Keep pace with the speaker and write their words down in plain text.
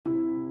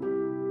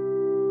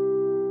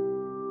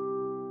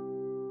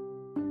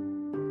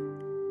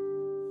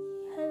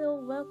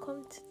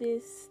to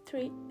this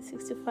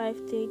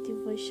 365-day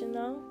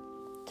devotional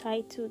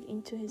titled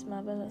Into His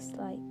Marvelous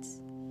Light.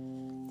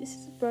 This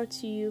is brought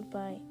to you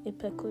by A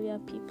Peculiar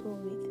People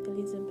with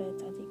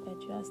Elizabeth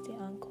Adegbaju as the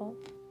anchor.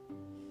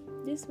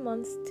 This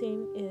month's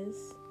theme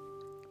is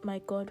My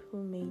God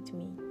Who Made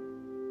Me.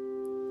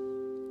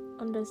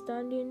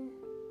 Understanding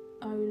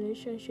our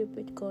relationship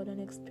with God and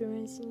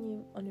experiencing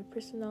Him on a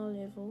personal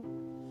level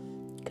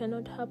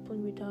cannot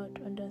happen without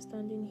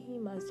understanding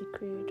Him as the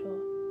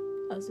Creator,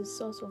 as the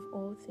source of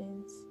all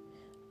things,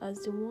 as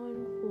the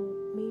one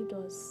who made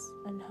us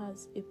and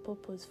has a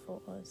purpose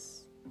for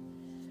us.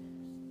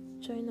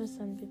 Join us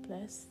and be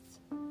blessed.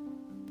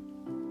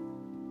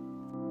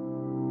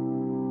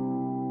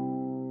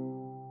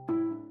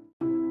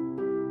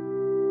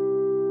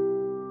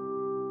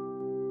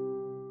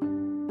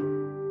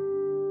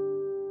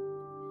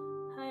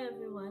 Hi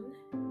everyone.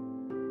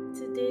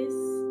 Today's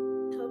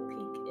topic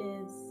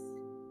is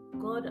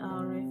God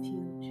our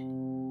refuge.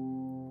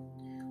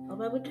 Our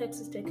Bible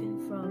text is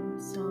taken from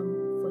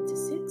Psalm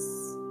 46.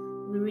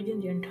 We're reading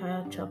the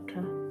entire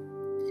chapter.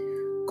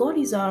 God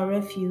is our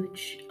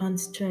refuge and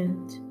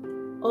strength,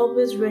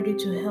 always ready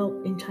to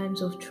help in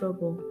times of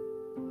trouble.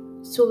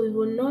 So we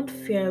will not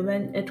fear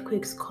when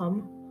earthquakes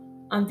come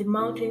and the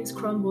mountains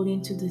crumble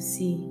into the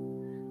sea.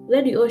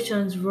 Let the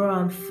oceans roar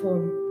and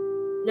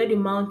foam. Let the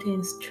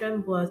mountains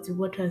tremble as the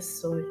waters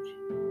surge.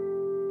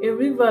 A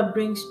river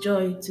brings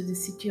joy to the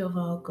city of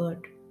our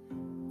God,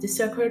 the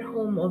sacred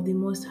home of the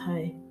Most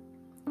High.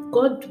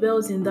 God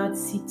dwells in that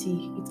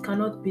city, it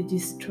cannot be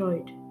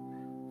destroyed.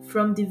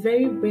 From the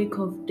very break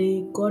of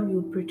day, God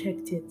will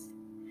protect it.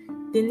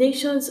 The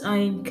nations are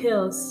in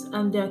chaos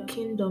and their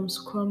kingdoms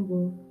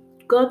crumble.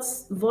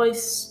 God's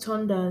voice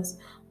thunders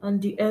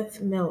and the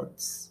earth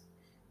melts.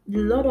 The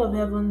Lord of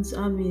heaven's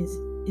armies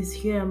is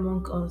here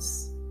among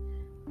us.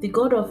 The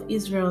God of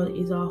Israel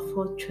is our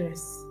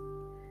fortress.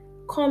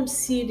 Come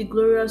see the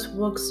glorious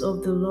works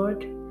of the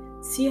Lord.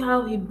 See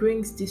how he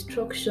brings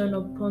destruction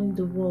upon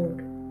the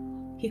world.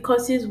 He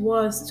causes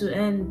wars to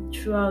end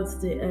throughout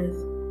the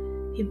earth.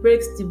 He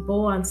breaks the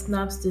bow and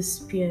snaps the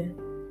spear.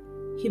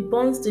 He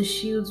burns the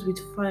shields with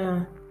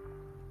fire.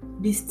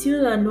 Be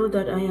still and know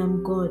that I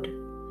am God.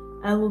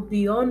 I will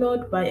be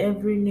honored by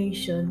every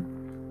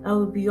nation. I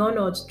will be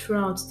honored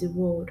throughout the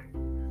world.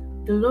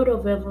 The Lord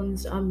of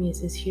heaven's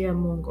armies is here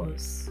among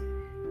us.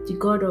 The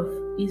God of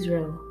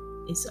Israel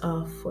is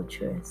our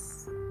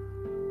fortress.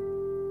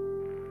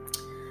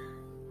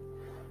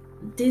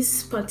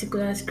 This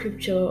particular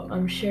scripture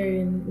I'm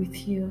sharing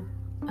with you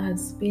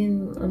has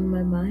been on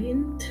my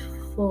mind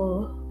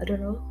for,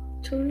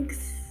 2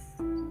 weeks,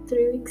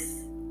 3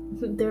 weeks,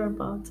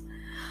 thereabout.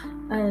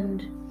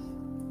 And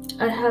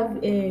I have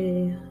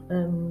a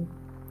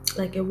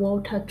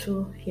wall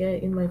tattoo here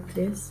in my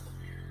place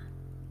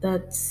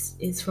that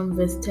is from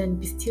verse 10,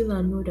 be still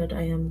and know that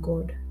I am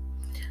God.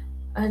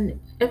 And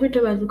every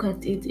time I look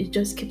at it, it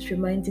just keeps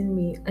reminding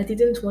me. I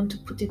didn't want to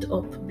put it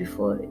up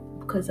before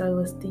because I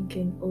was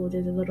thinking,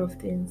 there's a lot of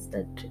things,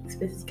 that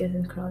space is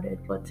getting crowded.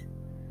 But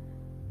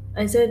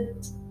I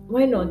said,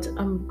 why not?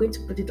 I'm going to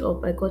put it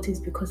up. I got it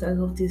because I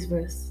love this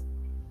verse.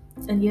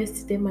 And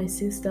yesterday my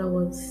sister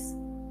was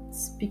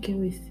speaking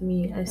with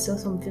me. I saw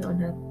something on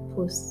her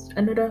post,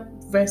 another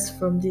verse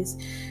from this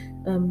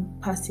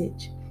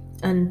passage,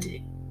 and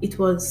it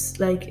was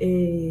like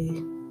a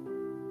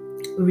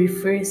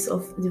rephrase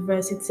of the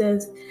verse. It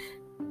says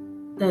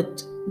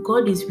that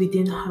God is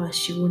within her,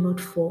 she will not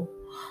fall.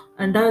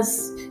 And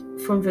that's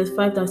from verse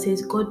 5 that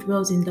says God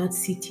dwells in that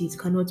city, it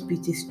cannot be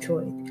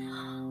destroyed.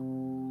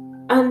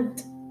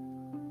 And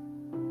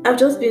I've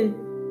just been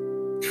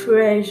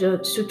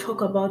pressured to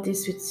talk about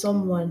this with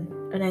someone,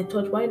 and I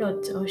thought, why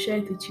not? I'll share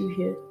it with you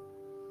here.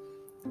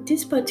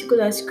 This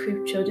particular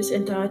scripture, this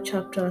entire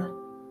chapter,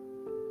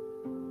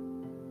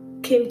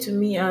 came to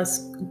me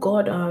as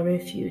God our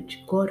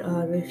refuge, God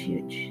our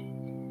refuge,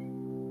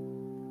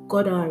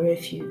 God our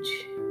refuge,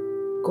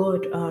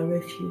 God our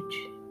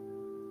refuge.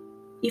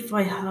 If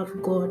I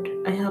have God,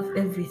 I have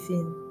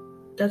everything.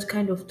 That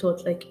kind of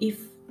thought, like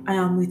if I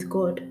am with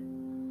God,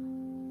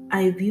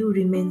 I will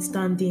remain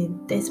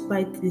standing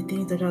despite the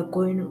things that are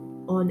going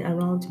on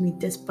around me,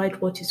 despite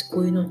what is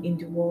going on in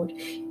the world.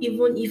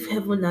 Even if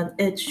heaven and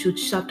earth should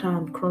shatter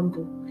and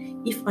crumble,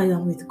 if I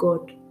am with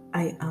God,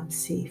 I am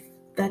safe.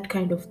 That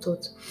kind of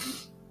thought.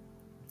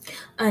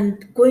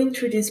 And going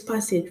through this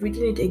passage,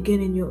 reading it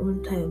again in your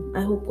own time,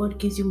 I hope God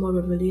gives you more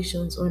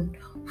revelations on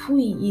who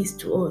He is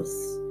to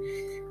us.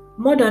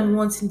 More than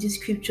once in this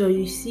scripture,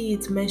 you see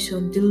it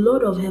mentioned, the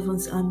Lord of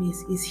heaven's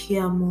armies is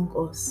here among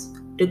us.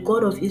 The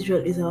God of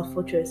Israel is our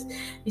fortress.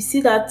 You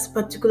see that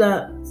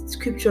particular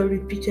scripture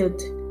repeated,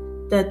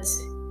 that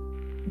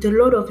the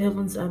Lord of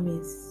heaven's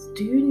armies.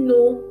 Do you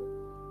know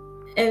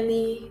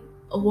any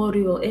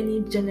warrior,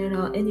 any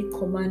general, any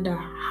commander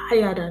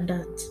higher than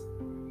that?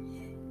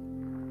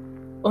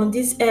 On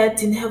this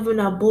earth, in heaven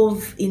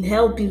above, in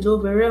hell below,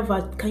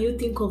 wherever, can you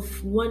think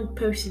of one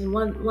person,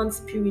 one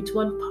spirit,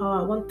 one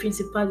power, one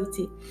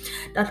principality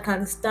that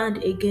can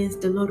stand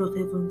against the Lord of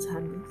heaven's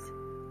armies?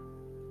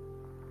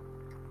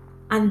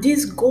 And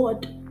this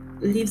God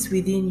lives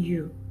within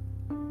you.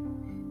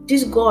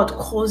 This God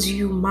calls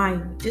you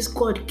mine. This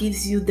God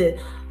gives you the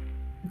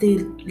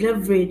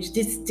leverage,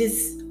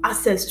 this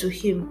access to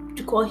Him,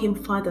 to call Him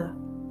Father.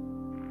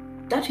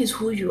 That is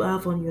who you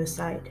have on your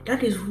side.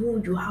 That is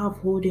who you have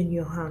holding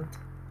your hand.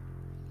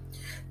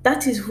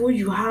 That is who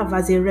you have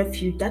as a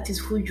refuge. That is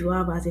who you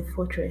have as a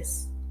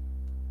fortress.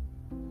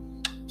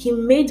 He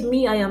made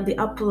me, I am the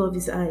apple of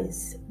His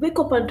eyes. Wake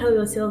up and tell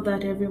yourself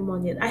that every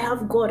morning. I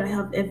have God, I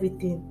have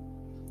everything.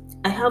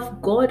 I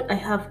have God, I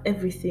have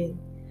everything.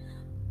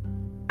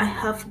 I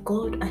have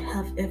God, I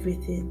have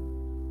everything.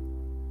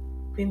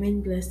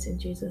 Remain blessed in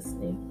Jesus'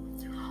 name.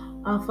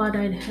 Our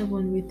Father in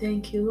heaven, we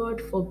thank you,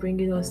 Lord, for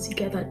bringing us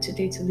together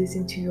today to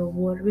listen to your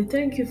word. We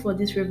thank you for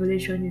this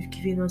revelation you've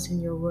given us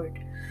in your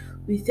word.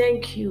 We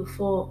thank you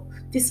for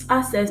this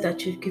access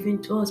that you've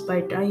given to us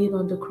by dying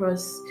on the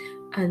cross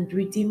and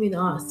redeeming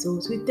our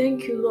souls. We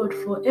thank you, Lord,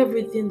 for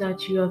everything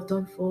that you have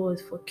done for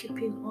us, for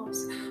keeping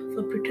us,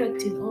 for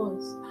protecting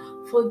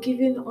us, for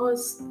giving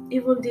us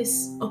even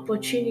this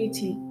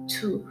opportunity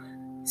to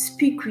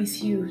speak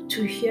with you,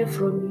 to hear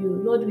from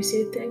you. Lord, we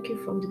say thank you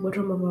from the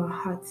bottom of our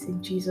hearts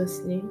in Jesus'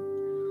 name.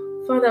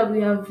 Father,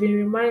 we have been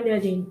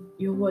reminded in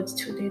your words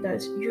today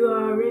that you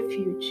are a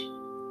refuge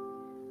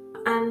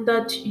and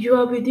that you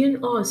are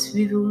within us,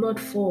 we will not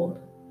fall.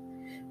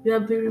 We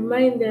have been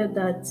reminded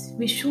that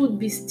we should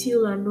be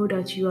still and know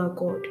that you are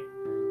God.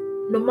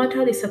 No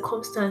matter the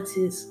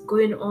circumstances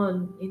going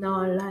on in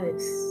our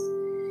lives,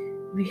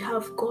 we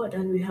have God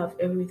and we have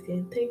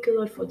everything. Thank you,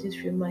 Lord, for this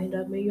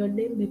reminder. May your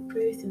name be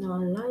praised in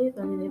our life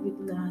and in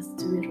everything that has to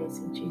do with us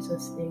in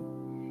Jesus'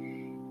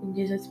 name. In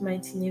Jesus'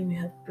 mighty name we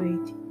have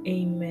prayed.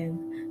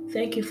 Amen.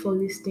 Thank you for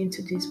listening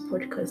to this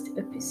podcast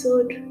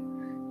episode.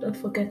 Don't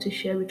forget to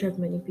share with as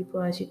many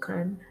people as you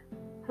can.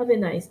 Have a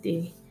nice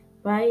day.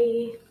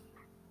 Bye.